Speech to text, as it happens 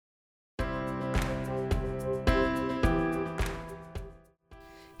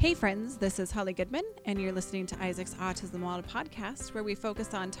Hey friends, this is Holly Goodman, and you're listening to Isaac's Autism Wild podcast, where we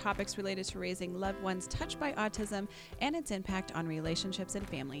focus on topics related to raising loved ones touched by autism and its impact on relationships and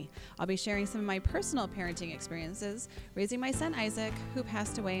family. I'll be sharing some of my personal parenting experiences, raising my son Isaac, who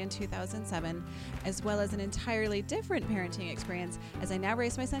passed away in 2007, as well as an entirely different parenting experience as I now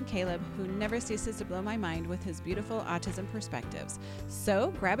raise my son Caleb, who never ceases to blow my mind with his beautiful autism perspectives.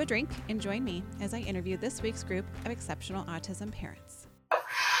 So grab a drink and join me as I interview this week's group of exceptional autism parents.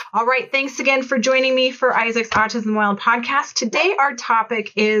 All right. Thanks again for joining me for Isaac's Autism Wild podcast. Today, our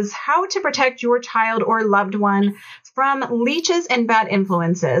topic is how to protect your child or loved one from leeches and bad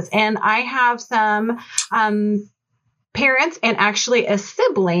influences. And I have some parents and actually a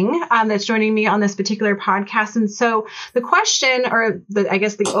sibling that's joining me on this particular podcast. And so the question, or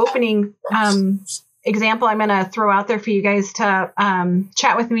the opening example I'm going to throw out there for you guys to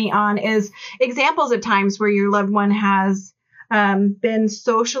chat with me on is examples of times where your loved one has been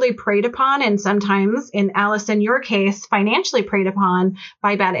socially preyed upon, and sometimes, in Allison, your case, financially preyed upon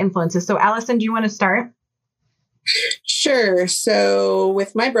by bad influences. So, Allison, do you want to start? Sure. So,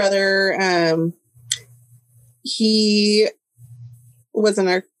 with my brother, he was in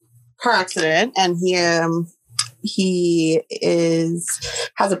a car accident, and he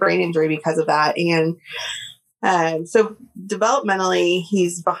has a brain injury because of that, and so developmentally,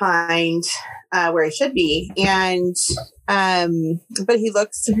 he's behind where he should be, and but he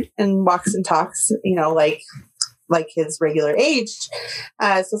looks and walks and talks, like his regular age.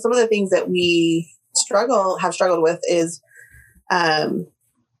 So some of the things that we have struggled with is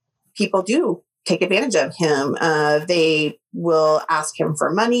people do take advantage of him. They will ask him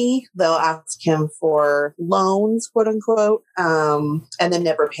for money. They'll ask him for loans, quote unquote, and then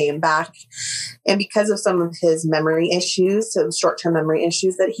never pay him back. And because of some of his memory issues, some short-term memory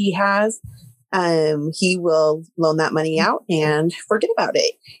issues that he has, he will loan that money out and forget about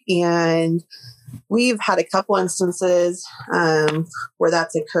it. And we've had a couple instances where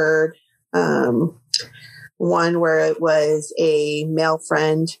that's occurred. One where it was a male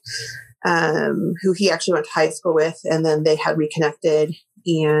friend who he actually went to high school with, and then they had reconnected,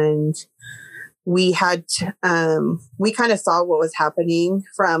 and we had we kind of saw what was happening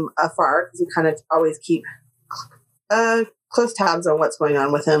from afar, because we kind of always keep close tabs on what's going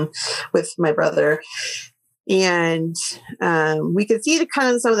on with him, with my brother. And we could see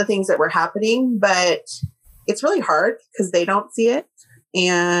some of the things that were happening, but it's really hard because they don't see it.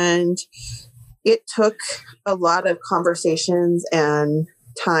 And it took a lot of conversations and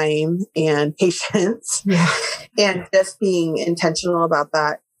time and patience, and just being intentional about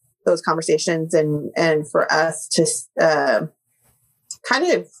those conversations, and for us to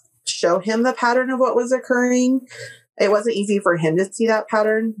kind of show him the pattern of what was occurring. It wasn't easy for him to see that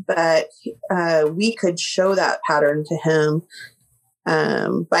pattern, but we could show that pattern to him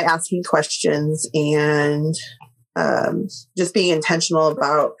by asking questions and just being intentional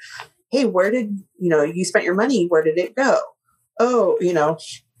about, hey, where did you spent your money? Where did it go? Oh,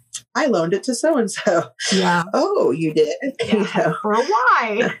 I loaned it to so-and-so. Yeah. Oh, you did? Yeah. For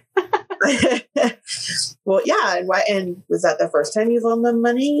why? Well, yeah. And was that the first time you loaned them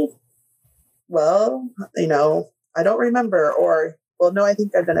money? Well, I don't remember. Or, well, no, I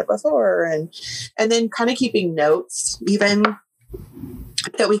think I've done it before. And then kind of keeping notes, even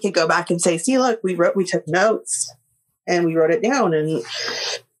that we could go back and say, see, look, we took notes and we wrote it down. And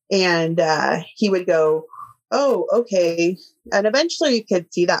he would go, oh, okay. And eventually you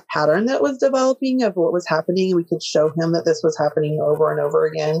could see that pattern that was developing of what was happening. We could show him that this was happening over and over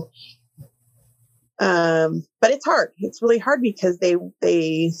again. But it's hard. It's really hard because they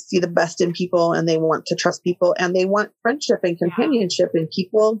see the best in people, and they want to trust people, and they want friendship and companionship, and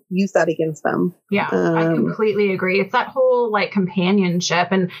people use that against them. Yeah, I completely agree. It's that whole companionship.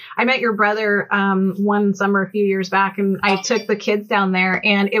 And I met your brother one summer a few years back, and I took the kids down there,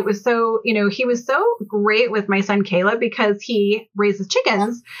 and it was so, he was so great with my son Caleb because he raises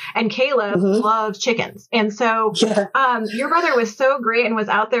chickens, and Caleb loves chickens. And so your brother was so great and was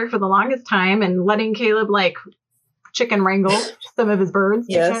out there for the longest time and letting Caleb chicken wrangle some of his birds,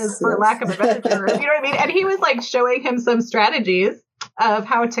 because for lack of a better term, you know what I mean? And he was showing him some strategies of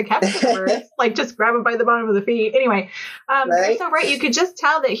how to capture the birds, just grab them by the bottom of the feet. Anyway, right. So you could just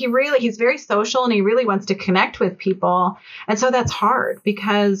tell that he's very social, and he really wants to connect with people. And so that's hard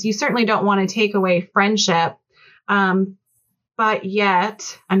because you certainly don't want to take away friendship. But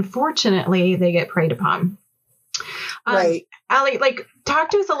yet, unfortunately, they get preyed upon. Right. Allie, talk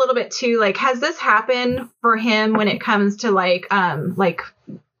to us a little bit too. Has this happened for him when it comes to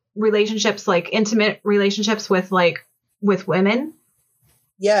relationships, intimate relationships with women?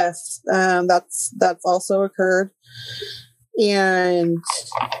 Yes. That's also occurred. And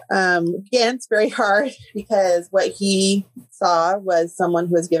again, it's very hard because what he saw was someone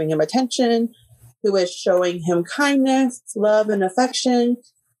who was giving him attention, who was showing him kindness, love, and affection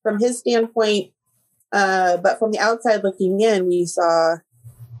from his standpoint. But from the outside looking in, we saw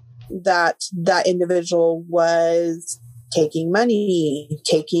that that individual was taking money,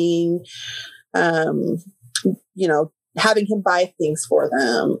 taking, having him buy things for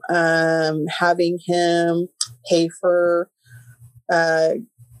them, having him pay for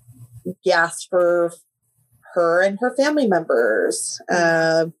gas for her and her family members,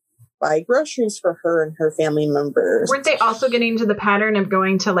 buy groceries for her and her family members. Weren't they also getting into the pattern of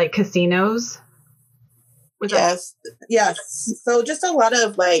going to like casinos? Yes. So just a lot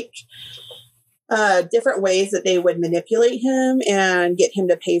of like different ways that they would manipulate him and get him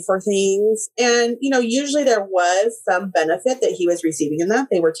to pay for things. And, usually there was some benefit that he was receiving in that.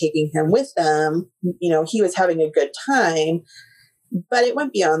 They were taking him with them. He was having a good time, but it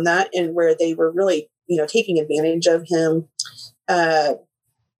went beyond that, and where they were really, taking advantage of him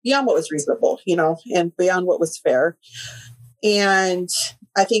beyond what was reasonable, and beyond what was fair. And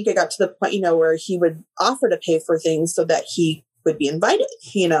I think it got to the point, where he would offer to pay for things so that he would be invited,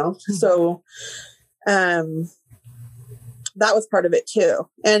 Mm-hmm. So that was part of it too.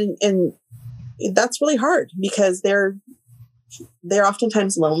 And that's really hard because they're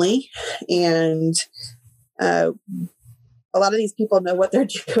oftentimes lonely, and a lot of these people know what they're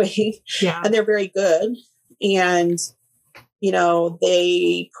doing, and they're very good. And,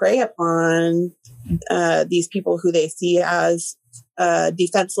 they prey upon these people who they see as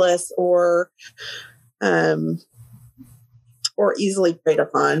defenseless or easily preyed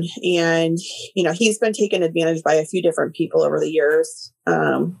upon. And, he's been taken advantage by a few different people over the years,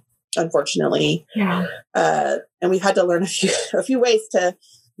 unfortunately. Yeah. And we've had to learn a few ways to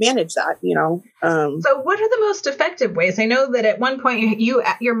manage that, So what are the most effective ways? I know that at one point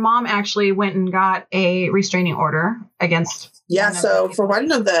your mom actually went and got a restraining order against. Yeah. So for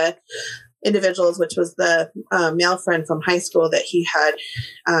one of the individuals, which was the male friend from high school that he had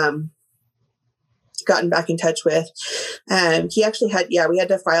gotten back in touch with, he actually had, we had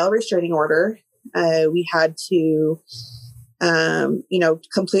to file a restraining order. We had to,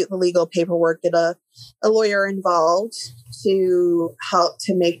 complete the legal paperwork, get a lawyer involved to help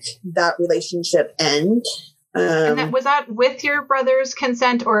to make that relationship end. And was that with your brother's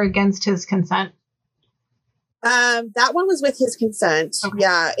consent or against his consent? That one was with his consent. Okay.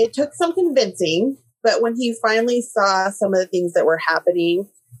 Yeah, it took some convincing, but when he finally saw some of the things that were happening,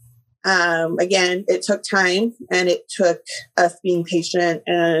 again, it took time, and it took us being patient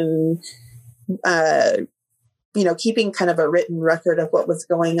and, keeping kind of a written record of what was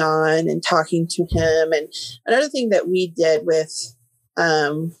going on and talking to him. And another thing that we did with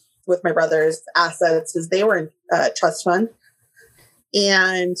my brother's assets is they were in a trust fund.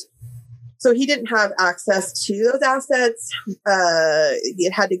 And so he didn't have access to those assets.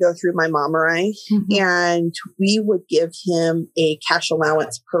 It had to go through my mom or I, mm-hmm. and we would give him a cash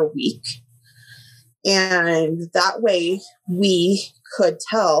allowance per week. And that way we could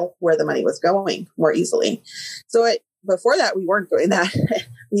tell where the money was going more easily. So before that, we weren't doing that.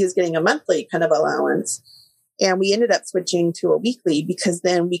 He was getting a monthly kind of allowance. And we ended up switching to a weekly because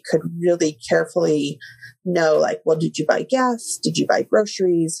then we could really carefully know, like, well, did you buy gas? Did you buy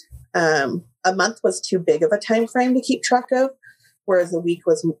groceries? A month was too big of a time frame to keep track of, whereas a week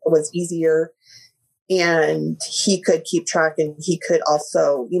was easier. And he could keep track, and he could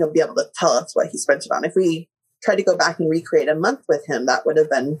also, be able to tell us what he spent it on. If we tried to go back and recreate a month with him, that would have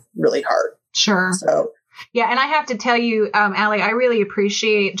been really hard. Sure. So. Yeah. And I have to tell you, Allie, I really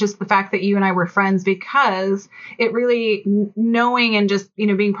appreciate just the fact that you and I were friends, because it really, knowing and just,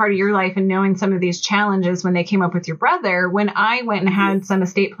 being part of your life and knowing some of these challenges when they came up with your brother, when I went and had some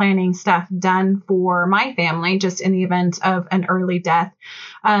estate planning stuff done for my family, just in the event of an early death,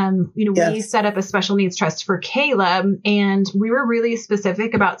 yes. We set up a special needs trust for Caleb, and we were really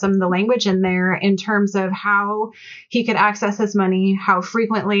specific about some of the language in there in terms of how he could access his money, how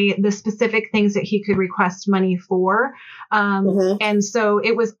frequently, the specific things that he could request money for. Mm-hmm. And so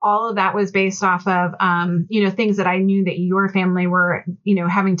it was, all of that was based off of, things that I knew that your family were,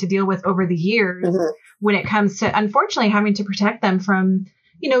 having to deal with over the years, mm-hmm. when it comes to, unfortunately, having to protect them from,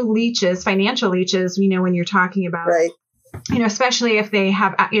 leeches, financial leeches, when you're talking about, right. Especially if they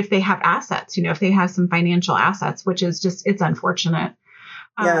have assets, if they have some financial assets, which is just, it's unfortunate.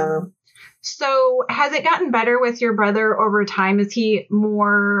 Yeah. So has it gotten better with your brother over time? Is he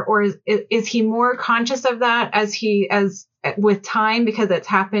more, or is he more conscious of that as with time, because it's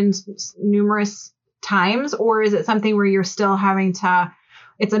happened numerous times, or is it something where you're still having to,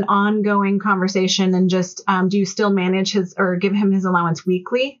 it's an ongoing conversation, and just, do you still manage his or give him his allowance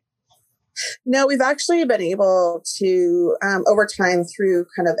weekly? No, we've actually been able to, over time, through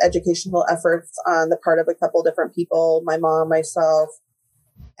kind of educational efforts on the part of a couple different people, my mom, myself,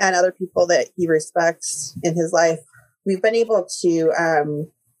 and other people that he respects in his life, we've been able to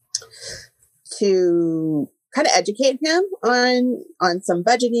kind of educate him on some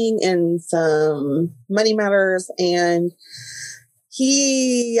budgeting and some money matters. And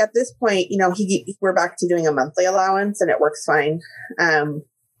he, at this point, we're back to doing a monthly allowance, and it works fine.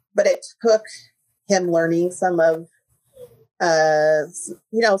 But it took him learning some of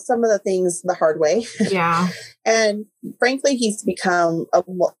the things the hard way. Yeah. And frankly, he's become a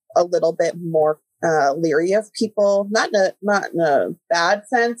little bit more leery of people, not in a bad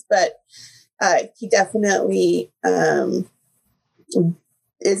sense, but he definitely isn't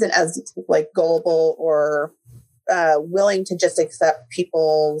as like gullible or willing to just accept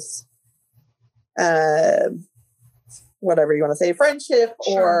people's whatever you want to say, friendship,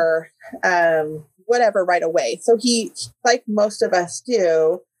 sure, or whatever right away. So he, like most of us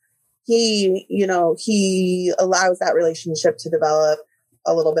do, he allows that relationship to develop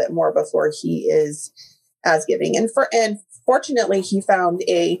a little bit more before he is as giving. And fortunately, he found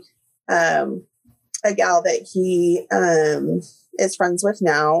a gal that he is friends with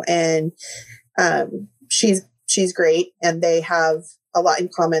now, and she's great, and they have a lot in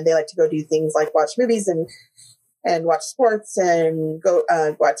common. They like to go do things like watch movies and watch sports and go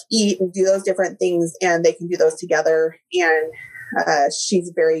eat and do those different things, and they can do those together. And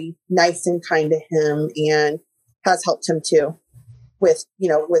she's very nice and kind to him, and has helped him too with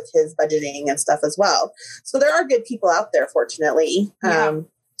his budgeting and stuff as well. So there are good people out there, fortunately. Yeah.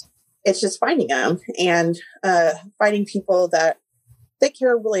 It's just finding them and finding people that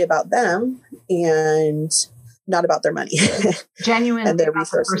care really about them and not about their money. Genuine and their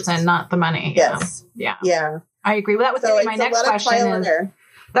resources. Person, not the money. Yes. Yeah. Yeah. I agree. Well, that was going to be my next question.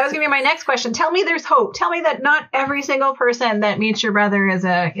 That was going to be my next question. Tell me there's hope. Tell me that not every single person that meets your brother is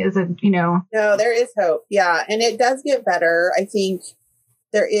a. No, there is hope. Yeah. And it does get better. I think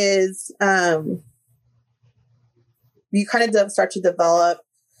there is, you kind of start to develop,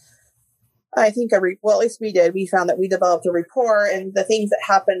 I think at least we did. We found that we developed a rapport, and the things that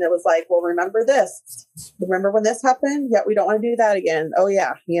happened, it was like, well, remember this? Remember when this happened? Yeah, we don't want to do that again. Oh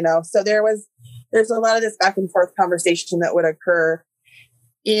yeah. So there's a lot of this back and forth conversation that would occur.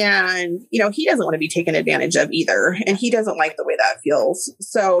 And, he doesn't want to be taken advantage of either. And he doesn't like the way that feels.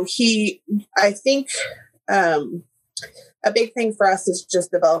 So I think, a big thing for us is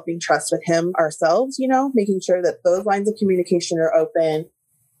just developing trust with him ourselves, making sure that those lines of communication are open.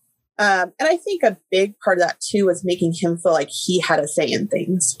 And I think a big part of that too is making him feel like he had a say in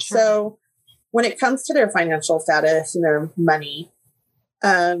things. Sure. So when it comes to their financial status and their money,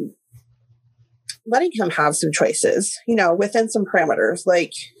 letting him have some choices, within some parameters,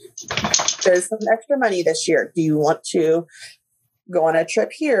 like there's some extra money this year. Do you want to go on a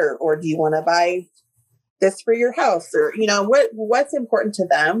trip here? Or do you want to buy this for your house? Or, what's important to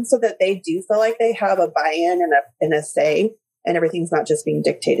them, so that they do feel like they have a buy-in and a say, and everything's not just being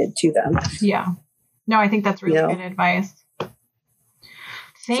dictated to them. Yeah. No, I think that's really good advice.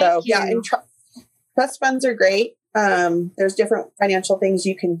 Thank you. Yeah, and trust funds are great. There's different financial things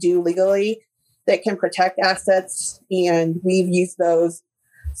you can do legally that can protect assets, and we've used those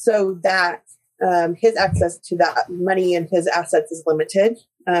so that his access to that money and his assets is limited.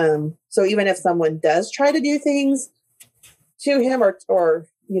 So even if someone does try to do things to him or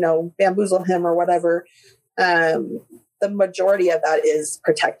bamboozle him or whatever, the majority of that is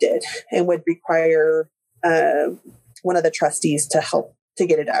protected and would require one of the trustees to help to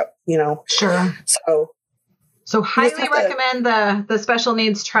get it out, Sure. So highly recommend the special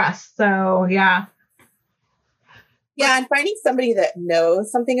needs trust. So yeah. Yeah. And finding somebody that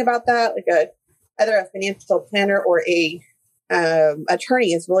knows something about that, like either a financial planner or a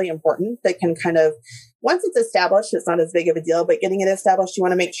attorney, is really important. That can kind of, once it's established, it's not as big of a deal, but getting it established, you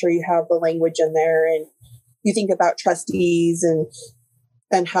want to make sure you have the language in there, and you think about trustees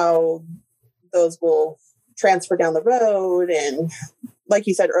and how those will transfer down the road. And like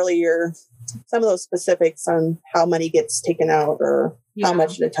you said earlier, some of those specifics on how money gets taken out, or how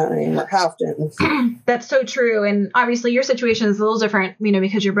much at a time, or how often. That's so true. And obviously your situation is a little different,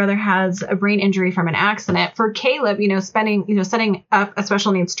 because your brother has a brain injury from an accident. For Caleb, setting up a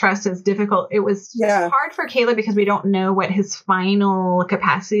special needs trust is difficult. It was hard for Caleb because we don't know what his final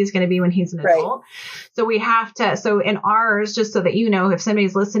capacity is going to be when he's an adult. So we have to, in ours, just so that if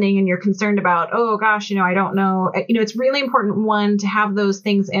somebody's listening and you're concerned about, oh gosh, I don't know, it's really important, one, to have those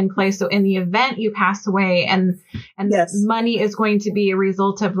things in place. So in the event you pass away and and Yes. money is going to be a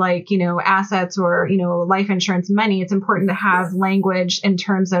result of like, assets or, life insurance money. It's important to have language in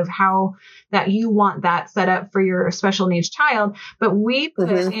terms of how that you want that set up for your special needs child. But we put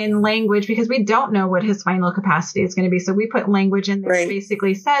in language because we don't know what his final capacity is going to be. So we put language in there that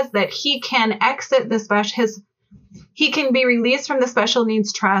basically says that he can exit he can be released from the special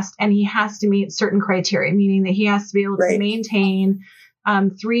needs trust, and he has to meet certain criteria, meaning that he has to be able to maintain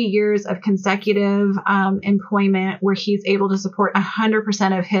 3 years of consecutive employment where he's able to support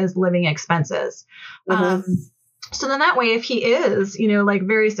 100% of his living expenses. So then that way, if he is,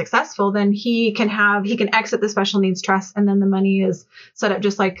 very successful, then he can exit the special needs trust, and then the money is set up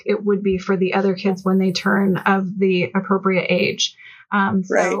just like it would be for the other kids when they turn of the appropriate age.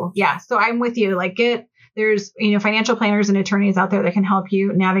 So I'm with you. There's, financial planners and attorneys out there that can help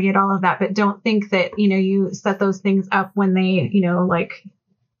you navigate all of that, but don't think that, you set those things up when they,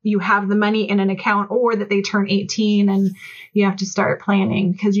 you have the money in an account or that they turn 18 and you have to start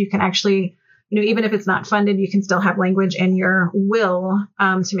planning, because you can actually, even if it's not funded, you can still have language in your will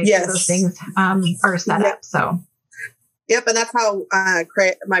to make sure those things are set up. So. Yep. And that's how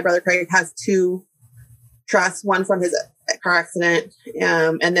my brother Craig has 2 trusts, one from his car accident,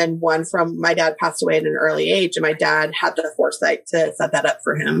 and then one from my dad passed away at an early age, and my dad had the foresight to set that up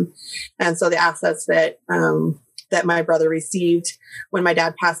for him. And so the assets that that my brother received when my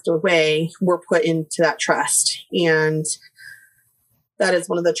dad passed away were put into that trust, and that is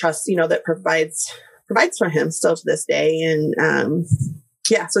one of the trusts that provides for him still to this day. And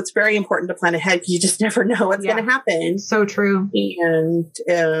so it's very important to plan ahead, because you just never know what's going to happen. So true. And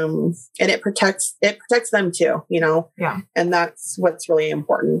it protects them too, and that's what's really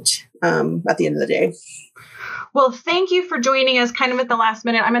important at the end of the day. Well, thank you for joining us kind of at the last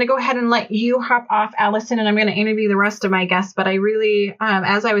minute. I'm going to go ahead and let you hop off, Allison, and I'm going to interview the rest of my guests. But I really,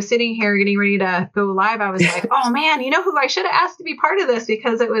 as I was sitting here getting ready to go live, I was like, oh man, who I should have asked to be part of this,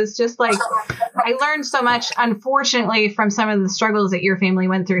 because it was just like, I learned so much, unfortunately, from some of the struggles that your family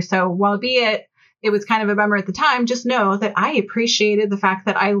went through. So while it was kind of a bummer at the time, just know that I appreciated the fact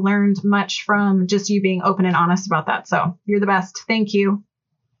that I learned much from just you being open and honest about that. So you're the best. Thank you.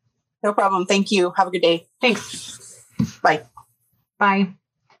 No problem. Thank you. Have a good day. Thanks. Bye. Bye.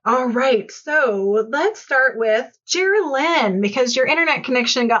 All right. So let's start with Geraldine, because your internet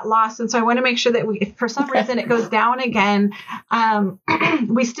connection got lost. And so I want to make sure that if for some reason it goes down again,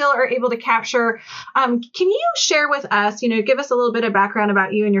 we still are able to capture. Can you share with us, give us a little bit of background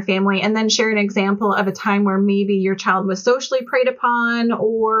about you and your family, and then share an example of a time where maybe your child was socially preyed upon,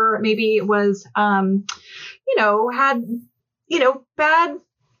 or maybe it was, had, bad,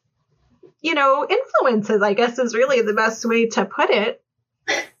 influences, I guess is really the best way to put it.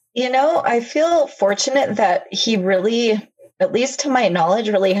 I feel fortunate that he really, at least to my knowledge,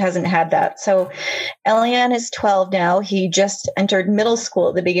 really hasn't had that. So Elian is 12 now. He just entered middle school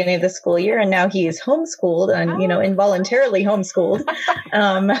at the beginning of the school year, and now he is homeschooled and, involuntarily homeschooled.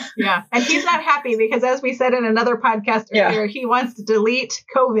 Yeah. And he's not happy because, as we said in another podcast earlier, he wants to delete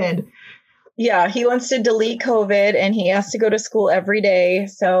COVID. Yeah, he wants to delete COVID, and he has to go to school every day.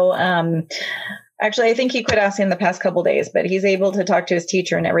 So actually, I think he quit asking the past couple of days, but he's able to talk to his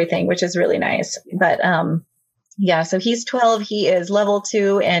teacher and everything, which is really nice. But so he's 12. He is level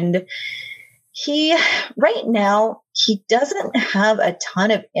 2, and right now, he doesn't have a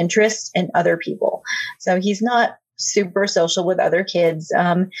ton of interest in other people. So he's not super social with other kids.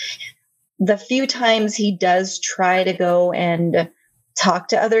 The few times he does try to go and talk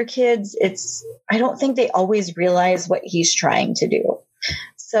to other kids, I don't think they always realize what he's trying to do.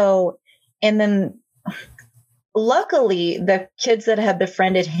 So, and then luckily the kids that have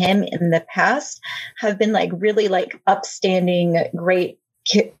befriended him in the past have been really upstanding, great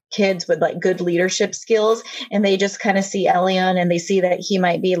kids with good leadership skills. And they just kind of see Elian and they see that he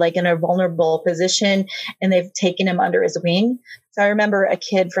might be in a vulnerable position, and they've taken him under his wing. So I remember a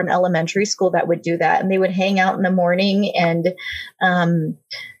kid from elementary school that would do that, and they would hang out in the morning, and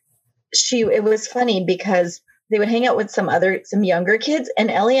it was funny because they would hang out with some younger kids,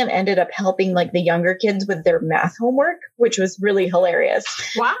 and Elian ended up helping the younger kids with their math homework, which was really hilarious.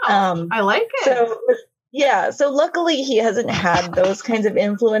 Wow. I like it. So luckily he hasn't had those kinds of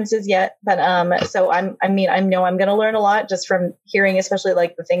influences yet, but so I know I'm going to learn a lot just from hearing, especially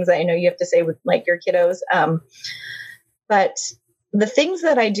the things that I know you have to say with your kiddos. But the things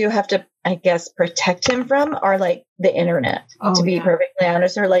that I do have to, I guess, protect him from are the internet, to be perfectly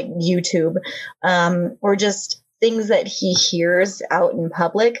honest, or YouTube, or just things that he hears out in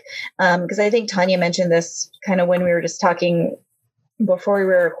public. Because I think Tanya mentioned this kind of when we were just talking before we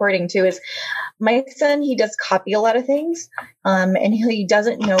were recording too, is my son, he does copy a lot of things. And he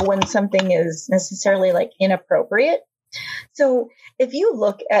doesn't know when something is necessarily like inappropriate. So if you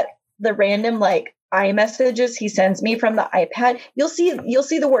look at the random like iMessages he sends me from the iPad, you'll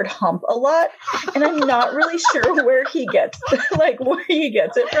see the word hump a lot. And I'm not really sure where he gets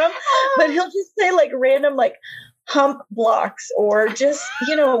it from, but he'll just say like random like hump blocks or just,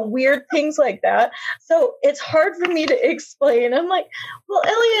 weird things like that. So it's hard for me to explain. I'm like, well,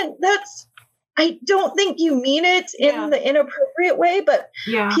 Elliot, I don't think you mean it in the inappropriate way, but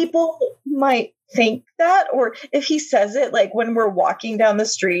people might think that, or if he says it like when we're walking down the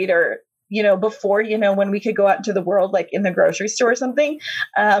street or, before, when we could go out into the world, like in the grocery store or something,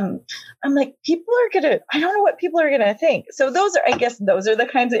 I'm like, I don't know what people are going to think. So those are the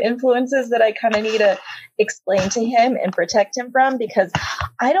kinds of influences that I kind of need to explain to him and protect him from, because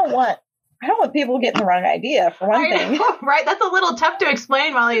I don't want people getting the wrong idea, for one thing. Right? That's a little tough to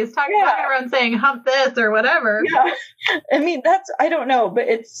explain while he's talking around saying hump this or whatever. Yeah. I mean, I don't know, but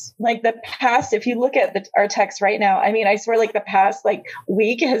it's like the past, if you look at our text right now, I mean, I swear like the past like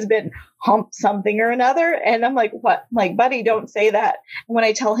week has been hump something or another. And I'm like, what? I'm like, buddy, don't say that. And when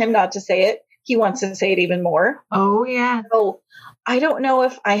I tell him not to say it, he wants to say it even more. Oh, yeah. So I don't know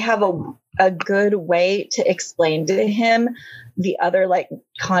if I have a good way to explain to him the other like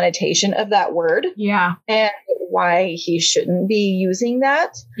connotation of that word. Yeah. And why he shouldn't be using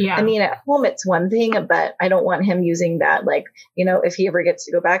that. Yeah. I mean, at home it's one thing, but I don't want him using that, like, if he ever gets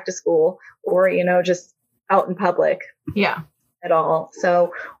to go back to school or, just out in public. Yeah. At all.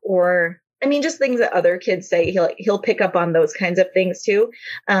 So, or, I mean, just things that other kids say, he'll pick up on those kinds of things too.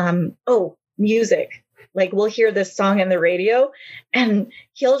 Music. Like we'll hear this song in the radio and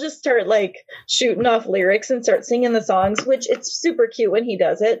he'll just start like shooting off lyrics and start singing the songs, which it's super cute when he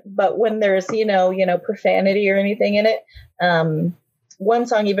does it. But when there's, profanity or anything in it, one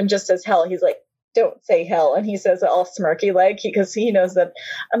song even just says hell. He's like, don't say hell. And he says it all smirky like, because he knows that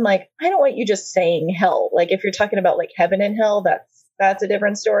I'm like, I don't want you just saying hell. Like if you're talking about like heaven and hell, that's a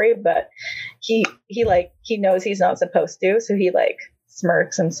different story. But he knows he's not supposed to. So he like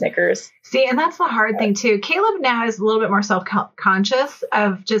smirks and snickers. See, and that's the hard thing too. Caleb now is a little bit more self-conscious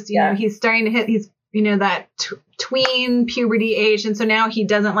of just, he's starting to hit that tween puberty age. And so now he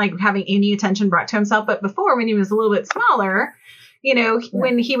doesn't like having any attention brought to himself. But before, when he was a little bit smaller,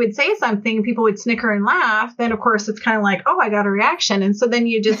 when he would say something, people would snicker and laugh. Then, of course, it's kind of like, oh, I got a reaction. And so then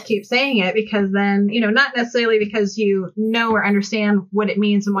you just keep saying it because then, not necessarily because you know or understand what it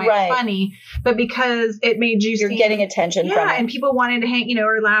means and why it's funny, but because it made you You're getting attention from it. And people wanted to hang,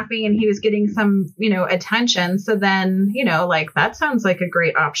 or laughing and he was getting some, attention. So then, like that sounds like a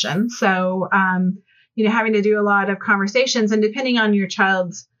great option. So, having to do a lot of conversations and depending on your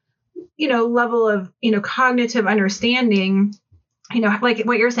child's, level of, cognitive understanding, like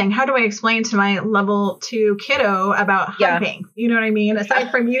what you're saying, how do I explain to my level 2 kiddo about humping? You know what I mean?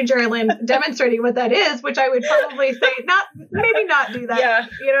 Aside from you, Geraldine, demonstrating what that is, which I would probably say maybe not do that. Yeah.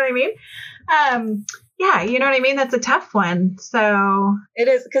 You know what I mean? You know what I mean? That's a tough one. So it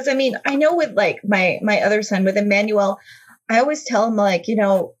is. Cause I mean, I know with like my other son with Emmanuel, I always tell him like,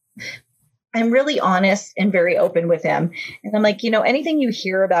 I'm really honest and very open with him. And I'm like, anything you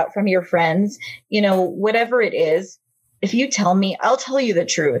hear about from your friends, whatever it is, if you tell me, I'll tell you the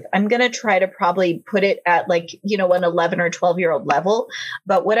truth. I'm going to try to probably put it at like, an 11 or 12-year-old level,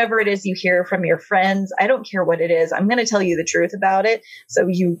 but whatever it is you hear from your friends, I don't care what it is. I'm going to tell you the truth about it. So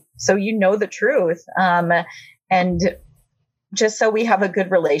you know the truth. And just so we have a good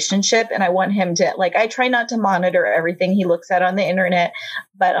relationship. And I want him to like, I try not to monitor everything he looks at on the internet,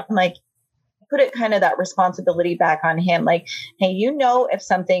 but I'm like, put it kind of that responsibility back on him. Like, hey, if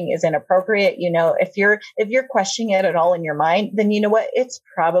something is inappropriate, if you're questioning it at all in your mind, then you know what? It's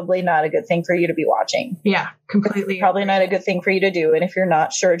probably not a good thing for you to be watching. Yeah, completely. It's probably not a good thing for you to do. And if you're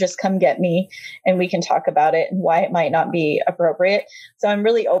not sure, just come get me and we can talk about it and why it might not be appropriate. So I'm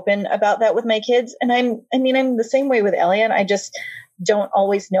really open about that with my kids. And I'm the same way with Elian. I just don't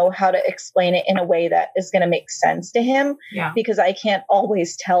always know how to explain it in a way that is going to make sense to him because I can't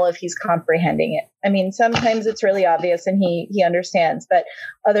always tell if he's comprehending it. I mean, sometimes it's really obvious and he understands, but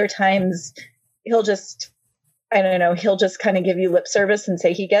other times he'll just kind of give you lip service and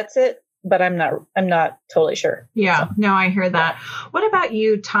say he gets it, but I'm not totally sure. Yeah, so. No, I hear that. What about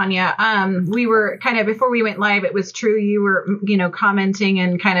you, Tanya? We were kind of, before we went live, it was true. You were, commenting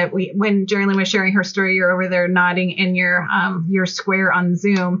and kind of, when Geraldine was sharing her story, you're over there nodding in your square on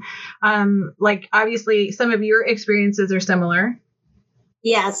Zoom. Like obviously some of your experiences are similar.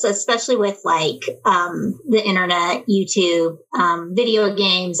 Yes, especially with like the internet, YouTube, video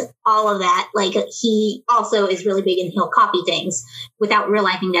games, all of that. Like he also is really big and he'll copy things without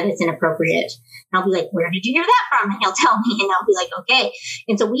realizing that it's inappropriate. And I'll be like, where did you hear that from? And he'll tell me and I'll be like, okay.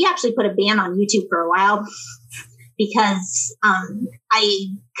 And so we actually put a ban on YouTube for a while because I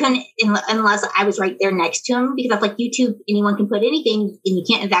couldn't, unless I was right there next to him, because I was like, YouTube, anyone can put anything and you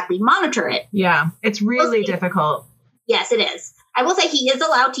can't exactly monitor it. Yeah, it's really difficult. Yes, it is. I will say he is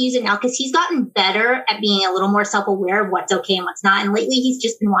allowed to use it now because he's gotten better at being a little more self-aware of what's okay and what's not. And lately he's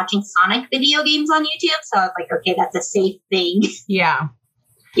just been watching Sonic video games on YouTube. So I was like, okay, that's a safe thing. Yeah.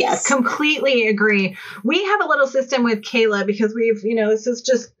 Yes. Completely agree. We have a little system with Caleb because we've, this is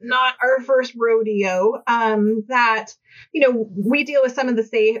just not our first rodeo, that, we deal with some of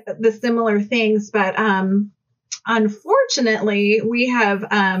the similar things, but unfortunately we have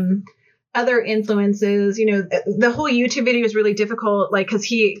other influences. The whole YouTube video is really difficult, like, because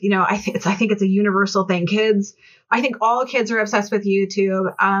he, I think it's a universal thing. I think all kids are obsessed with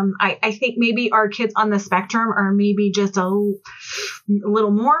YouTube. I think maybe our kids on the spectrum are maybe just a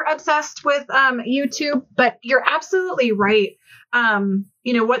little more obsessed with YouTube, but you're absolutely right.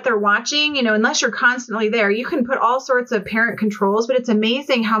 What they're watching, unless you're constantly there, you can put all sorts of parent controls, but it's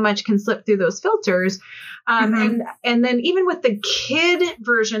amazing how much can slip through those filters. And then even with the kid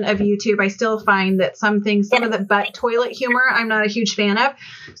version of YouTube, I still find that some of the butt toilet humor, I'm not a huge fan of.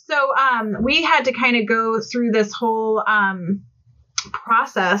 So we had to kind of go through this whole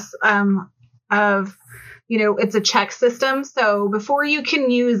process of, it's a check system. So before you can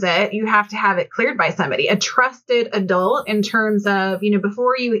use it, you have to have it cleared by somebody, a trusted adult, in terms of,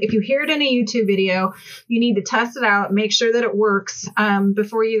 if you hear it in a YouTube video, you need to test it out, make sure that it works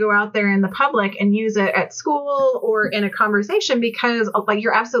before you go out there in the public and use it at school or in a conversation, because like,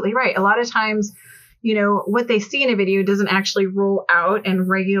 you're absolutely right. A lot of times, what they see in a video doesn't actually roll out in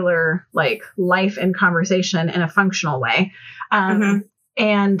regular, like, life and conversation in a functional way.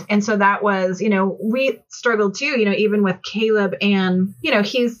 And so that was, we struggled too, even with Caleb, and,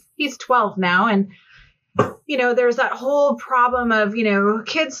 he's 12 now. And, there's that whole problem of,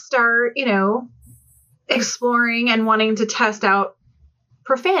 kids start, exploring and wanting to test out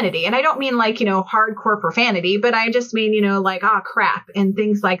profanity. And I don't mean like, hardcore profanity, but I just mean, like, crap and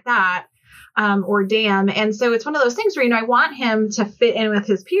things like that. Or damn. And so it's one of those things where, I want him to fit in with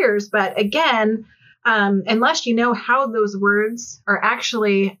his peers. But again, unless you know how those words are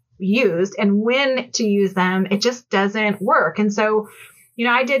actually used and when to use them, it just doesn't work. And so,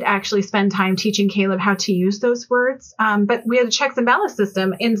 I did actually spend time teaching Caleb how to use those words. But we had a checks and balance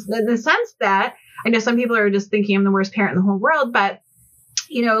system in the sense that I know some people are just thinking I'm the worst parent in the whole world, but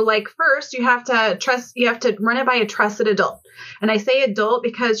like, first you have to run it by a trusted adult. And I say adult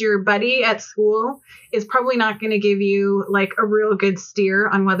because your buddy at school is probably not going to give you like a real good steer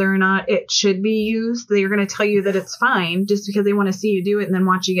on whether or not it should be used. They're going to tell you that it's fine just because they want to see you do it and then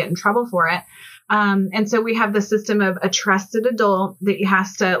watch you get in trouble for it. And so we have the system of a trusted adult that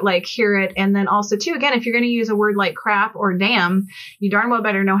has to like hear it. And then also too, again, if you're going to use a word like crap or damn, you darn well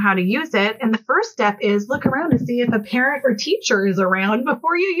better know how to use it. And the first step is look around and see if a parent or teacher is around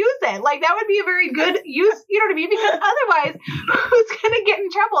before you use it. Like, that would be a very good use. You know what I mean? Because otherwise, who's going to get in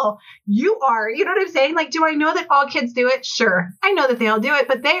trouble? You are. You know what I'm saying? Like, do I know that all kids do it? Sure. I know that they all do it,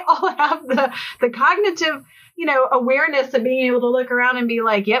 but they all have the cognitive awareness of being able to look around and be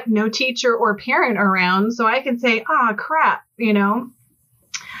like, yep, no teacher or parent around. So I can say, crap,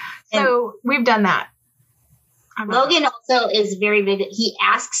 So we've done that. Logan also is very big. He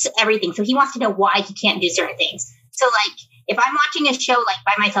asks everything. So he wants to know why he can't do certain things. So like, if I'm watching a show like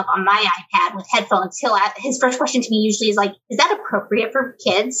by myself on my iPad with headphones, his first question to me usually is like, is that appropriate for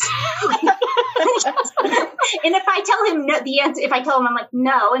kids? And if I tell him no, the answer, if I tell him I'm like,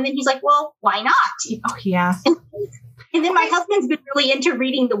 no, and then he's like, well, why not? Oh, yeah. And then my husband's been really into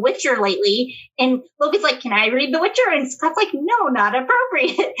reading The Witcher lately. And Logan's like, can I read The Witcher? And Scott's like, no, not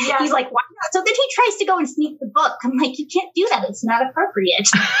appropriate. Yeah. He's like, why not? So then he tries to go and sneak the book. I'm like, you can't do that. It's not appropriate.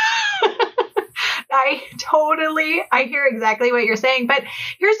 I hear exactly what you're saying. But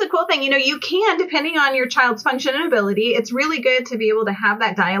here's the cool thing. You can, depending on your child's function and ability, it's really good to be able to have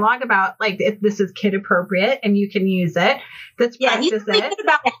that dialogue about like, if this is kid appropriate and you can use it. Let's practice he's really good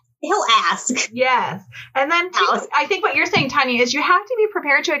about it. He'll ask. Yes. And then I think what you're saying, Tanya, is you have to be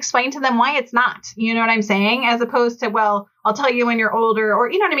prepared to explain to them why it's not. You know what I'm saying? As opposed to, well, I'll tell you when you're older,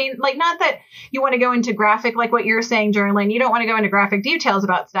 or, you know what I mean? Like, not that you want to go into graphic, like what you're saying, Jerlyn, you don't want to go into graphic details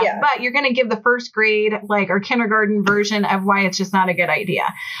about stuff, but you're going to give the first grade, like, or kindergarten version of why it's just not a good idea.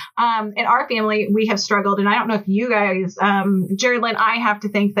 In our family, we have struggled, and I don't know if you guys, Jerlyn, I have to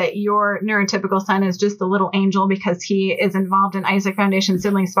think that your neurotypical son is just a little angel because he is involved in Isaac Foundation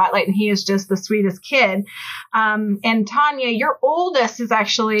Sibling Spotlight, and he is just the sweetest kid. And Tanya, your oldest is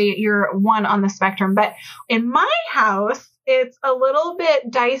actually your one on the spectrum, but in my house, it's a little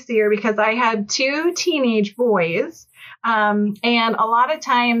bit dicier because I had 2 teenage boys. And a lot of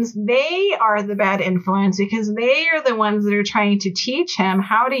times they are the bad influence because they are the ones that are trying to teach him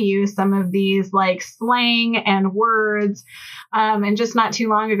how to use some of these like slang and words. And just not too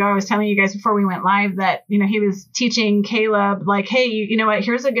long ago, I was telling you guys before we went live that, you know, he was teaching Caleb, like, hey, you know what,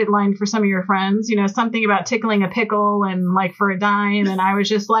 here's a good line for some of your friends, you know, something about tickling a pickle and like for a dime. And I was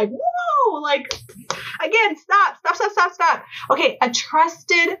just like, whoa, like, again, stop. Okay, a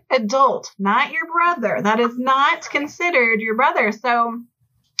trusted adult, not your brother. That is not considered your brother. So,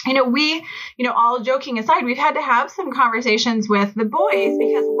 you know, we, you know, all joking aside, we've had to have some conversations with the boys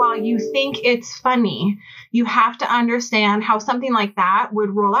because while you think it's funny, you have to understand how something like that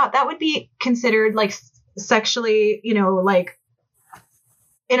would roll out. That would be considered like sexually, you know, like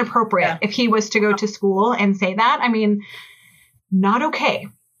inappropriate if he was to go to school and say that. I mean, not okay.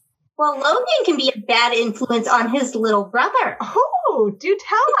 Well, Logan can be a bad influence on his little brother. Oh, do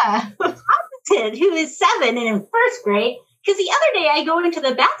tell us. Opposite, who is 7 and in first grade. Because the other day I go into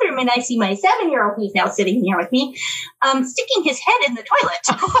the bathroom and I see my 7-year-old, who's now sitting here with me, sticking his head in the toilet.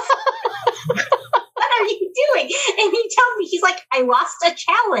 What are you doing? And he tells me, he's like, I lost a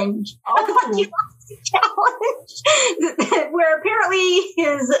challenge. I'm like, you lost a challenge? Where apparently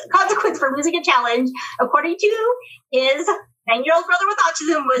his consequence for losing a challenge, according to his 9-year-old brother with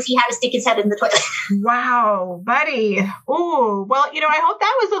autism, was he had to stick his head in the toilet. Wow, buddy. Oh, well, you know, I hope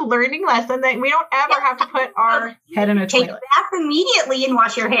that was a learning lesson that we don't ever have to put our head in a toilet. Take a bath immediately and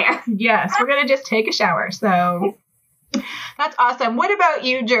wash your hair. Yes, we're going to just take a shower. So that's awesome. What about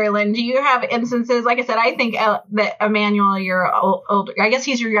you, Jerlyn? Do you have instances? Like I said, I think that Emmanuel, your older, I guess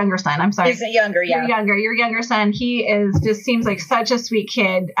he's your younger son. I'm sorry. He's younger, yeah. Your younger son. He is just seems like such a sweet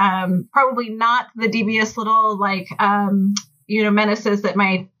kid. Probably not the devious little like, you know, menaces that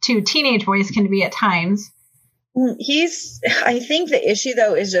my 2 teenage boys can be at times. I think the issue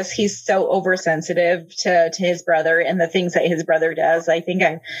though is just he's so oversensitive to his brother and the things that his brother does. I think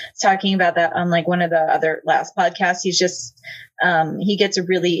I was talking about that on like one of the other last podcasts. He's just, he gets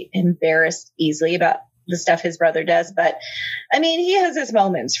really embarrassed easily about the stuff his brother does. But I mean, he has his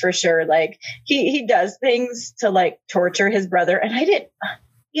moments for sure. Like he does things to like torture his brother. And I didn't,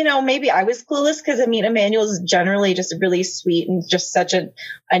 you know, maybe I was clueless because I mean, Emmanuel's generally just really sweet and just such a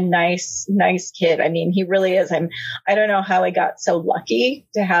nice kid. I mean, he really is. I don't know how I got so lucky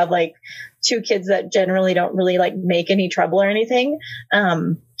to have like 2 kids that generally don't really like make any trouble or anything.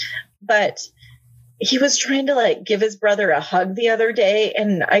 But he was trying to like give his brother a hug the other day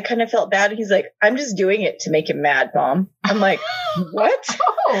and I kind of felt bad. He's like, I'm just doing it to make him mad, Mom. I'm like, what?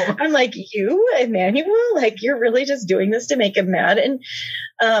 Oh. I'm like, you, Emmanuel, like you're really just doing this to make him mad. And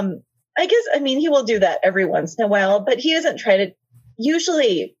I guess, I mean, he will do that every once in a while, but he doesn't try to,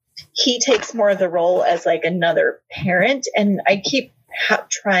 usually he takes more of the role as like another parent. And I keep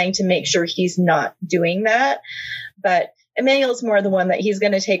trying to make sure he's not doing that. But Emmanuel's more the one that he's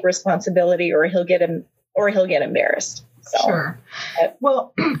going to take responsibility or he'll get embarrassed. So, sure.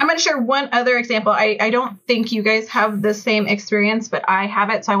 Well, I'm going to share one other example. I don't think you guys have the same experience, but I have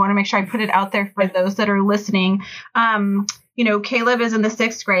it. So I want to make sure I put it out there for those that are listening. You know, Caleb is in the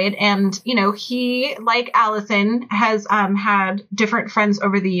 6th grade and, you know, he, like Allison, has had different friends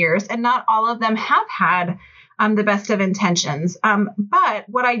over the years and not all of them have had the best of intentions. But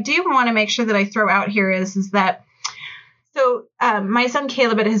what I do want to make sure that I throw out here is that so my son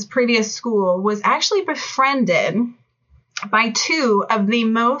Caleb at his previous school was actually befriended by 2 of the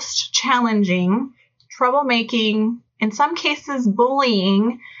most challenging, troublemaking, in some cases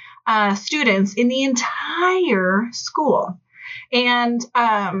bullying students in the entire school. And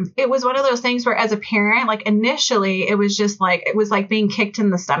it was one of those things where as a parent, like initially it was just like, it was like being kicked in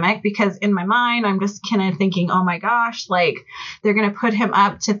the stomach because in my mind, I'm just kind of thinking, oh my gosh, like they're going to put him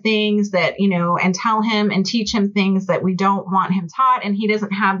up to things that, you know, and tell him and teach him things that we don't want him taught. And he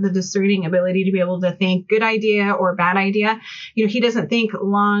doesn't have the discerning ability to be able to think good idea or bad idea. You know, he doesn't think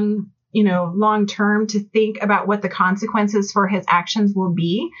long long term to think about what the consequences for his actions will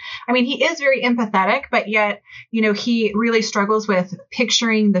be. I mean, he is very empathetic, but yet, he really struggles with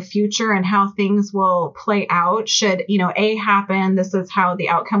picturing the future and how things will play out. Should, A happen, this is how the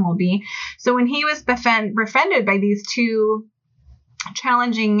outcome will be. So when he was befriended by these two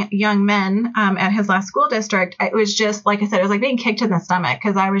challenging young men at his last school district, it was just, like I said, it was like being kicked in the stomach,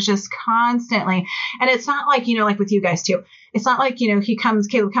 because I was just constantly, and it's not like, like with you guys too, it's not like,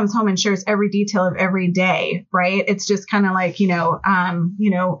 Caleb comes home and shares every detail of every day, right? It's just kind of like, he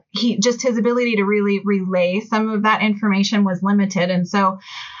just, his ability to really relay some of that information was limited. And so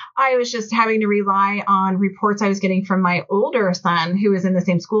I was just having to rely on reports I was getting from my older son, who was in the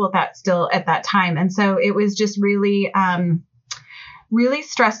same school at that time. And so it was just really, really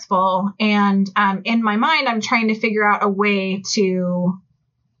stressful. And in my mind, I'm trying to figure out a way to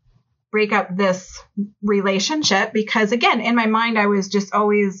break up this relationship, because again, in my mind, I was just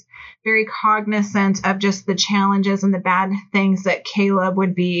always very cognizant of just the challenges and the bad things that Caleb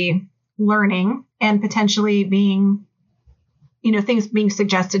would be learning and potentially being, things being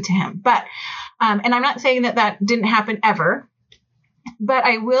suggested to him. But, and I'm not saying that didn't happen ever. But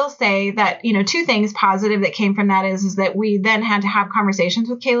I will say that, two things positive that came from that is that we then had to have conversations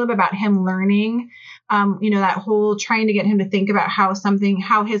with Caleb about him learning, that whole trying to get him to think about how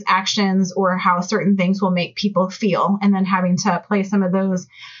his actions or how certain things will make people feel, and then having to play some of those,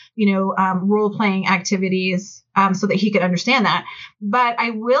 role playing activities so that he could understand that. But I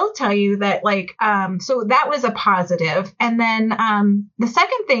will tell you that so that was a positive. And then the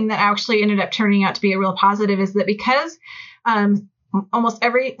second thing that actually ended up turning out to be a real positive is that because almost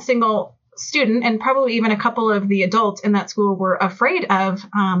every single student, and probably even a couple of the adults in that school, were afraid of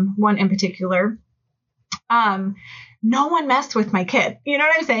one in particular, no one messed with my kid. You know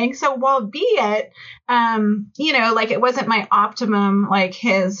what I'm saying? So while it wasn't my optimum,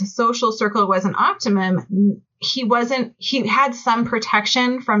 his social circle wasn't optimum, he had some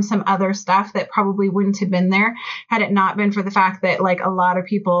protection from some other stuff that probably wouldn't have been there had it not been for the fact that a lot of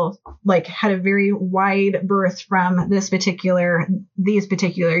people had a very wide berth from these particular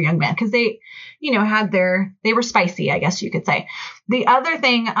young men, because they, they were spicy, I guess you could say. The other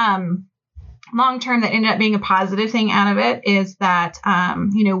thing, long-term, that ended up being a positive thing out of it is that,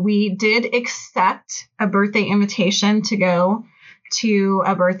 we did accept a birthday invitation to go to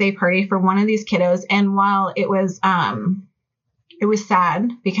a birthday party for one of these kiddos. And while it was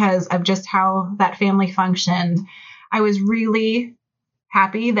sad because of just how that family functioned, I was really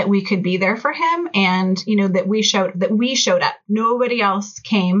happy that we could be there for him. And, that we showed up. Nobody else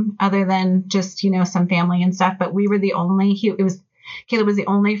came other than just, some family and stuff, but we were Caleb was the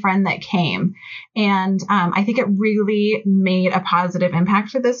only friend that came. And I think it really made a positive impact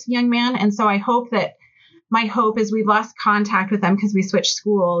for this young man. And so my hope is, we've lost contact with them because we switched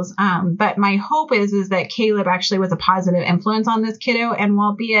schools. But my hope is that Caleb actually was a positive influence on this kiddo. And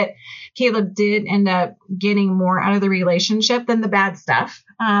albeit Caleb did end up getting more out of the relationship than the bad stuff.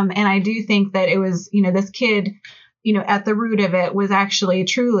 And I do think that it was, this kid, at the root of it was actually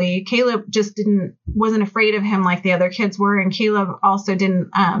truly, Caleb just wasn't afraid of him like the other kids were. And Caleb also didn't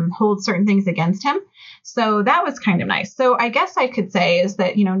hold certain things against him. So that was kind of nice. So I guess I could say is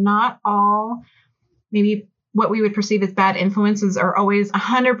that, not all maybe what we would perceive as bad influences are always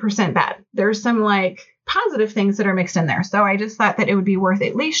 100% bad. There's some positive things that are mixed in there. So I just thought that it would be worth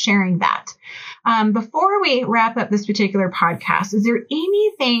at least sharing that. Before we wrap up this particular podcast, is there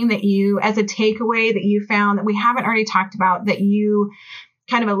anything that you, as a takeaway that you found that we haven't already talked about, that you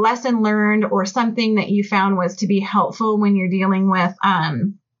kind of a lesson learned or something that you found was to be helpful when you're dealing with,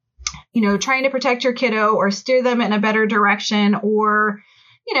 trying to protect your kiddo or steer them in a better direction, or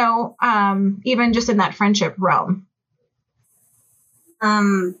even just in that friendship realm?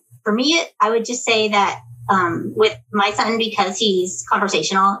 For me, I would just say that with my son, because he's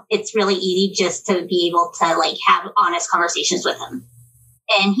conversational, it's really easy just to be able to have honest conversations with him.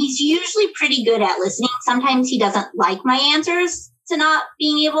 And he's usually pretty good at listening. Sometimes he doesn't like my answers to not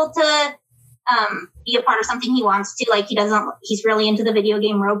being able to be a part of something he wants to. He's really into the video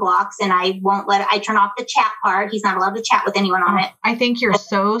game Roblox, and I turn off the chat part. He's not allowed to chat with anyone on it. I think you're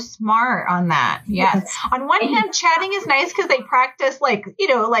so smart on that. Yes. On one hand, chatting is nice because they practice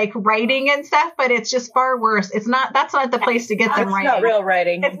writing and stuff, but it's just far worse. That's not the place to get them writing. It's not real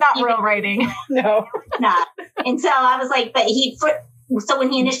writing. It's not real writing. No. Not. And so I was like, so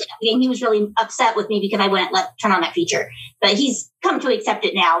when he initially got the game, he was really upset with me because I wouldn't turn on that feature. But he's come to accept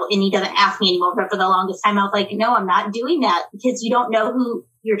it now, and he doesn't ask me anymore. But for the longest time, I was like, no, I'm not doing that, because you don't know who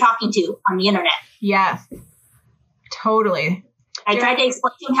you're talking to on the internet. Yes, totally. I tried to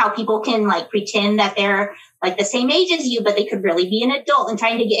explain to him how people can like pretend that they're like the same age as you, but they could really be an adult, and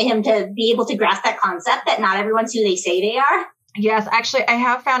trying to get him to be able to grasp that concept that not everyone's who they say they are. Yes, actually, I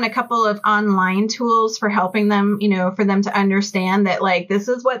have found a couple of online tools for helping them, for them to understand that, like, this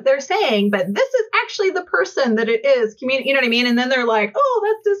is what they're saying, but this is actually the person that it is. You know what I mean? And then they're like, oh,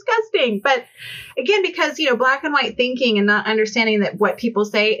 that's disgusting. But again, because, black and white thinking and not understanding that what people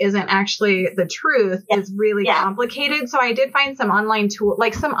say isn't actually the truth is really complicated. So I did find some online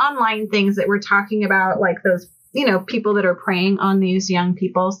some online things that were talking about, like, those, people that are preying on these young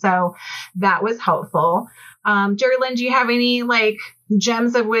people. So that was helpful. Jerry-Lynn, do you have any like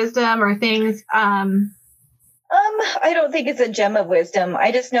gems of wisdom or things? I don't think it's a gem of wisdom.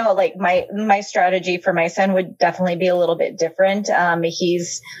 I just know like my strategy for my son would definitely be a little bit different.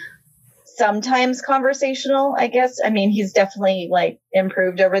 He's sometimes conversational, I guess. I mean, he's definitely like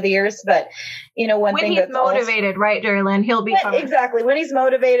improved over the years, but one thing that's motivated, right, Jerry-Lynn, he'll be exactly when he's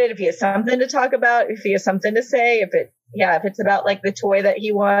motivated, if he has something to talk about, if he has something to say, if it's about like the toy that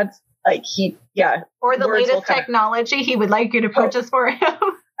he wants, like or the latest technology he would like you to purchase for him.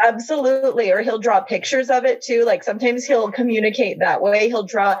 Absolutely. Or he'll draw pictures of it too. Like sometimes he'll communicate that way.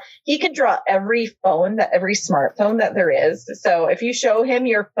 He can draw every smartphone that there is. So if you show him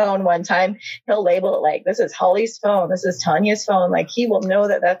your phone one time, he'll label it like, this is Holly's phone. This is Tanya's phone. Like he will know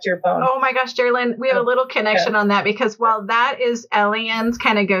that that's your phone. Oh my gosh, Jerry-Lynn, we have a little connection on that because while that is Elian's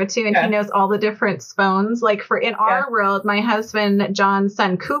kind of go-to and he knows all the different phones, like in our world, my husband, John's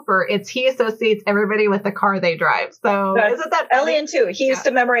son, Cooper, he associates everybody with the car they drive. So isn't that Elian too? He used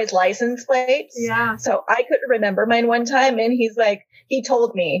to memorize license plates. Yeah. So I couldn't remember mine one time. And he's like, he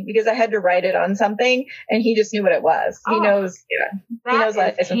told me because I had to write it on something and he just knew what it was. He knows. Yeah. He knows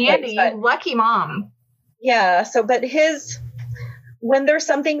license handy. Plates, lucky mom. Yeah. So, but when there's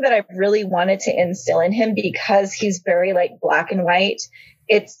something that I really wanted to instill in him because he's very like black and white,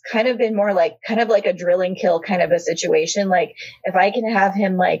 it's kind of been more like kind of like a drill and kill kind of a situation. Like if I can have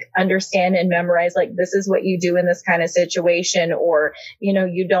him like understand and memorize, like this is what you do in this kind of situation, or,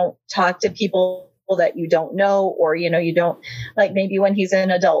 you don't talk to people that you don't know, or, you don't like maybe when he's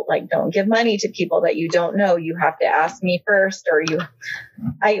an adult, like don't give money to people that you don't know. You have to ask me first, or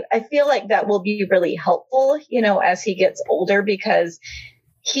I feel like that will be really helpful, as he gets older, because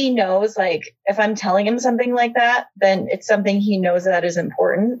he knows, like, if I'm telling him something like that, then it's something he knows that is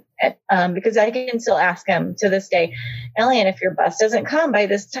important. Because I can still ask him to this day, Elian, if your bus doesn't come by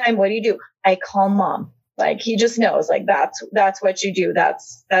this time, what do? I call mom. Like, he just knows, like, that's what you do.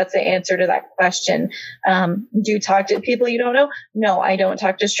 That's the answer to that question. Do you talk to people you don't know? No, I don't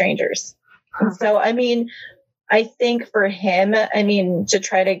talk to strangers. So, I mean, I think for him, to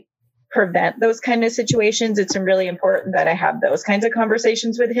try to prevent those kind of situations, it's really important that I have those kinds of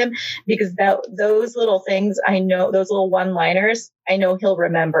conversations with him, because those little things, I know, those little one-liners, I know he'll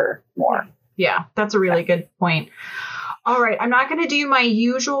remember more. Yeah, that's a really good point. All right. I'm not going to do my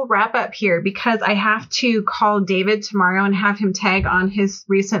usual wrap up here because I have to call David tomorrow and have him tag on his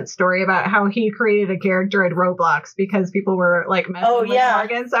recent story about how he created a character at Roblox because people were like messing with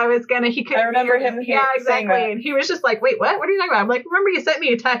Morgan. So I remember him. Yeah, exactly. And he was just like, wait, what? What are you talking about? I'm like, remember you sent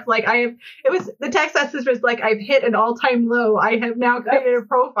me a text. Like the text message was like, I've hit an all-time low. I have now created a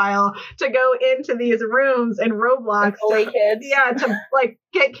profile to go into these rooms in Roblox. Kids. Yeah. To like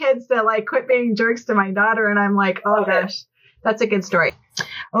get kids to like quit being jerks to my daughter. And I'm like, oh gosh. That's a good story.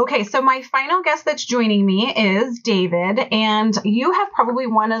 Okay, so my final guest that's joining me is David, and you have probably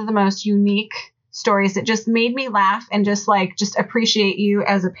one of the most unique stories that just made me laugh and just appreciate you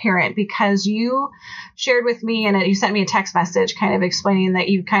as a parent, because you shared with me and you sent me a text message kind of explaining that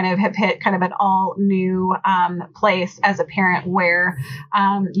you kind of have hit kind of an all new place as a parent where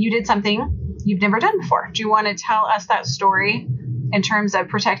you did something you've never done before. Do you want to tell us that story in terms of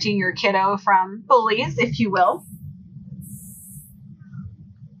protecting your kiddo from bullies, if you will?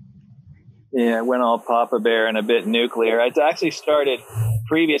 Yeah, I went all Papa Bear and a bit nuclear. It actually started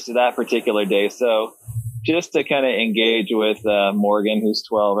previous to that particular day. So just to kind of engage with Morgan, who's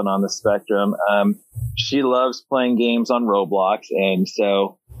 12 and on the spectrum, she loves playing games on Roblox. And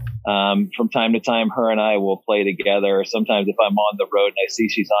so from time to time, her and I will play together. Or sometimes if I'm on the road and I see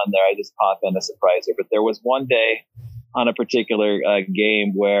she's on there, I just pop in to surprise her. But there was one day on a particular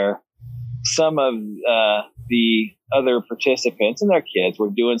game where some of the other participants and their kids were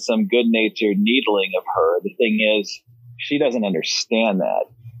doing some good-natured needling of her. The thing is, she doesn't understand that.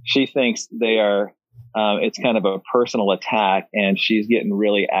 She thinks they are, it's kind of a personal attack, and she's getting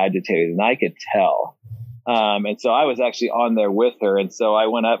really agitated, and I could tell. And so I was actually on there with her, and so I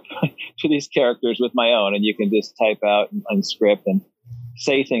went up to these characters with my own, and you can just type out and script and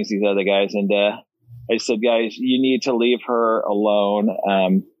say things to these other guys, and I said, guys, you need to leave her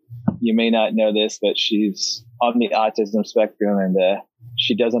alone. You may not know this, but she's on the autism spectrum, and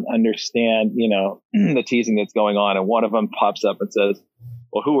she doesn't understand, the teasing that's going on. And one of them pops up and says,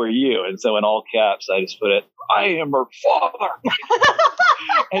 well, who are you? And so in all caps, I just put it, I am her father.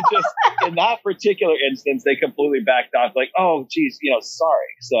 And just in that particular instance, they completely backed off, like, oh, geez,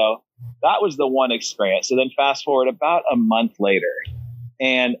 sorry. So that was the one experience. So then fast forward about a month later.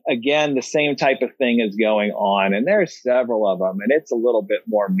 And again, the same type of thing is going on. And there's several of them, and it's a little bit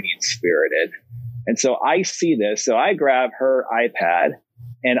more mean-spirited. And so I see this. So I grab her iPad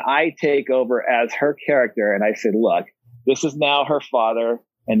and I take over as her character. And I said, look, this is now her father.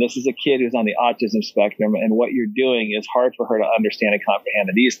 And this is a kid who's on the autism spectrum. And what you're doing is hard for her to understand and comprehend.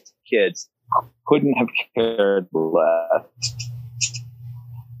 And these kids couldn't have cared less.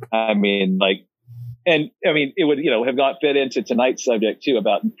 It would, have not fit into tonight's subject too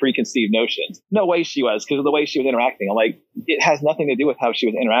about preconceived notions. No way she was, because of the way she was interacting. I'm like, it has nothing to do with how she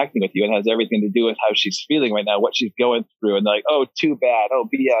was interacting with you. It has everything to do with how she's feeling right now, what she's going through. And they're like, oh, too bad. Oh,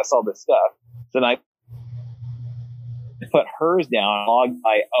 BS, all this stuff. So then I put hers down, logged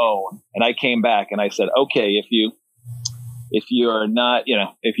my own, and I came back and I said, okay, if you are not,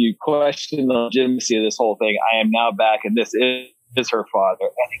 if you question the legitimacy of this whole thing, I am now back, and this is her father.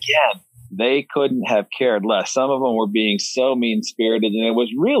 And again, they couldn't have cared less. Some of them were being so mean-spirited, and it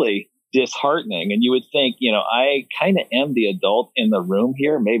was really disheartening. And you would think, I kind of am the adult in the room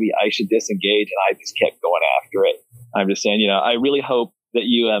here. Maybe I should disengage, and I just kept going after it. I'm just saying, I really hope that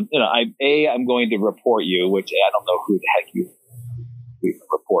I'm going to report you, which I don't know who the heck you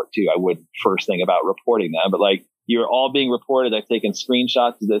report to. I wouldn't first thing about reporting them, but like, you're all being reported. I've taken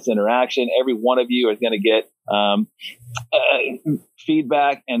screenshots of this interaction. Every one of you is going to get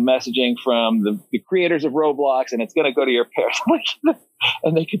feedback and messaging from the creators of Roblox, and it's going to go to your parents.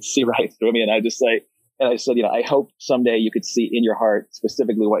 And they could see right through me. And I said, I hope someday you could see in your heart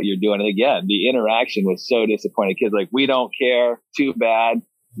specifically what you're doing. And again, the interaction was so disappointing. Kids like, we don't care, too bad,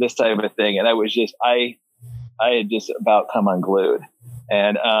 this type of thing. And I was just, I had just about come unglued.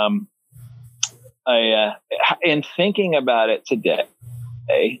 And in thinking about it today,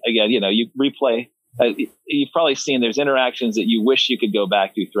 again, you replay. You've probably seen there's interactions that you wish you could go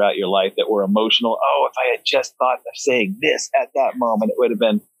back to throughout your life that were emotional. Oh, if I had just thought of saying this at that moment, it would have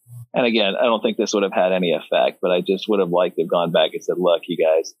been. And again, I don't think this would have had any effect, but I just would have liked to have gone back and said, look, you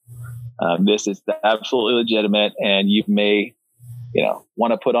guys, this is absolutely legitimate. And you may,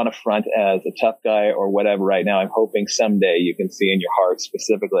 want to put on a front as a tough guy or whatever right now. I'm hoping someday you can see in your heart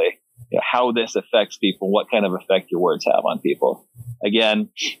specifically how this affects people, what kind of effect your words have on people. Again,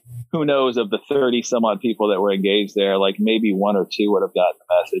 who knows, of the 30 some odd people that were engaged there, like maybe one or two would have gotten the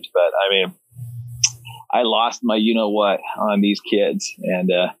message. But I lost my what on these kids, and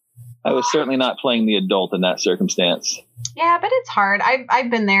I was certainly not playing the adult in that circumstance. Yeah, but it's hard.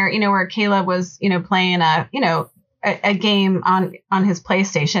 I've been there, where Caleb was, playing a game on his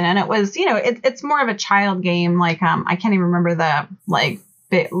PlayStation, and it was, it's more of a child game. Like, I can't even remember the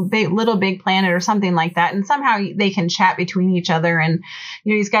Little Big Planet or something like that. And somehow they can chat between each other, and,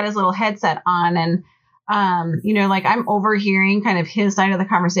 he's got his little headset on, and, I'm overhearing kind of his side of the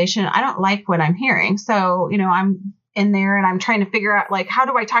conversation. I don't like what I'm hearing. So, I'm in there and I'm trying to figure out, like, how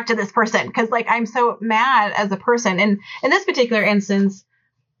do I talk to this person? Cause like, I'm so mad as a person. And in this particular instance,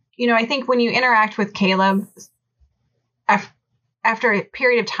 I think when you interact with Caleb after a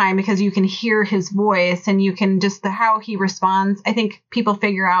period of time, because you can hear his voice and you can just how he responds, I think people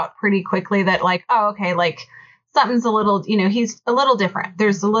figure out pretty quickly that, like, oh, okay, like something's a little, he's a little different.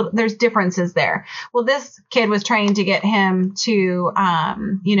 There's differences there. Well, this kid was trying to get him to,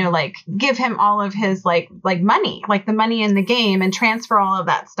 like give him all of his like money, like the money in the game, and transfer all of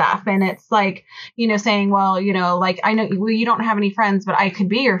that stuff. And it's like, saying, well, like, I know you don't have any friends, but I could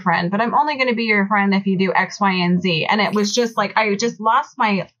be your friend, but I'm only going to be your friend if you do X, Y, and Z. And it was just like, I just lost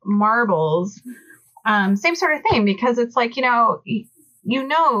my marbles. Same sort of thing, because it's like,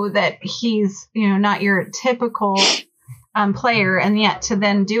 that he's, not your typical player, and yet to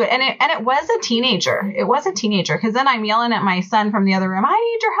then do it. And it was a teenager. It was a teenager, because then I'm yelling at my son from the other room, I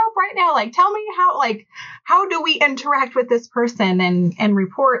need your help right now. Like, tell me how do we interact with this person and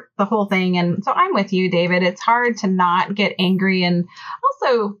report the whole thing. And so I'm with you, David. It's hard to not get angry. And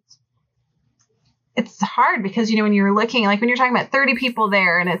also, it's hard because, when you're looking, like when you're talking about 30 people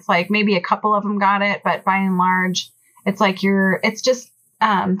there, and it's like maybe a couple of them got it, but by and large, it's like it's just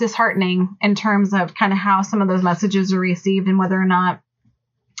disheartening in terms of kind of how some of those messages are received, and whether or not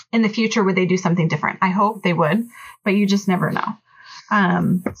in the future would they do something different. I hope they would, but you just never know.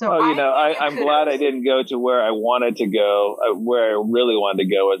 I'm glad I didn't go to where I wanted to go. Where I really wanted to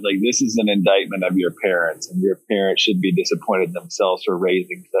go was like, this is an indictment of your parents, and your parents should be disappointed in themselves for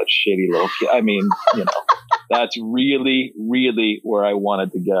raising such shitty little kids. I mean, that's really, really where I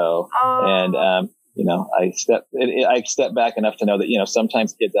wanted to go. And, I stepped back enough to know that,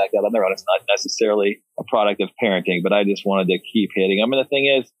 sometimes kids act out on their own. It's not necessarily a product of parenting, but I just wanted to keep hitting them. And the thing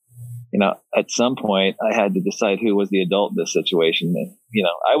is, at some point I had to decide who was the adult in this situation. And,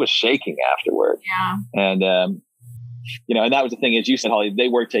 I was shaking afterward. Yeah. And, and that was the thing, as you said, Holly, they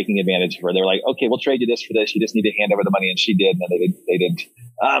were taking advantage of her. They were like, okay, we'll trade you this for this. You just need to hand over the money. And she did. And then they didn't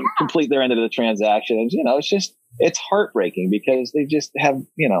complete their end of the transaction. And, it's heartbreaking because they just have,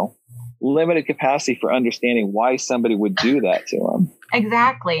 limited capacity for understanding why somebody would do that to them.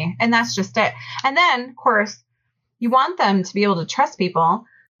 Exactly. And that's just it. And then, of course, you want them to be able to trust people,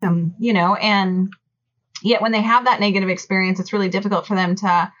 and yet when they have that negative experience, it's really difficult for them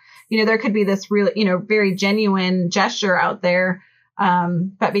to, there could be this really, very genuine gesture out there.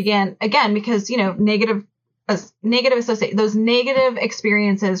 But because, those negative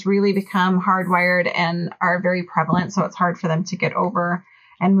experiences really become hardwired and are very prevalent. So it's hard for them to get over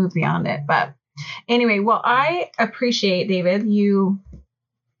and move beyond it. But anyway, well, I appreciate, David, you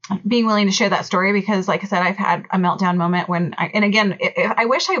being willing to share that story, because like I said, I've had a meltdown moment I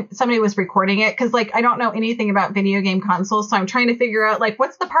wish somebody was recording it, because I don't know anything about video game consoles. So I'm trying to figure out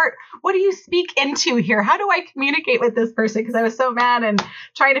what's the part, what do you speak into here? How do I communicate with this person? Because I was so mad and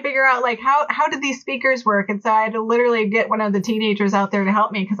trying to figure out how did these speakers work? And so I had to literally get one of the teenagers out there to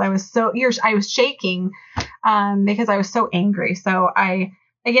help me, because I was shaking because I was so angry. So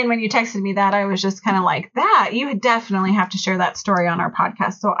Again, when you texted me that, I was just kind of like, you definitely have to share that story on our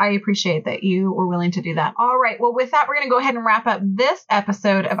podcast. So I appreciate that you were willing to do that. All right. Well, with that, we're going to go ahead and wrap up this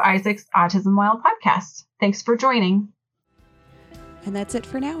episode of Isaac's Autism Wild podcast. Thanks for joining. And that's it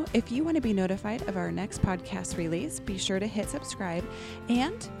for now. If you want to be notified of our next podcast release, be sure to hit subscribe.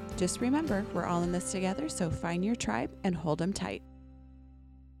 And just remember, we're all in this together. So find your tribe and hold them tight.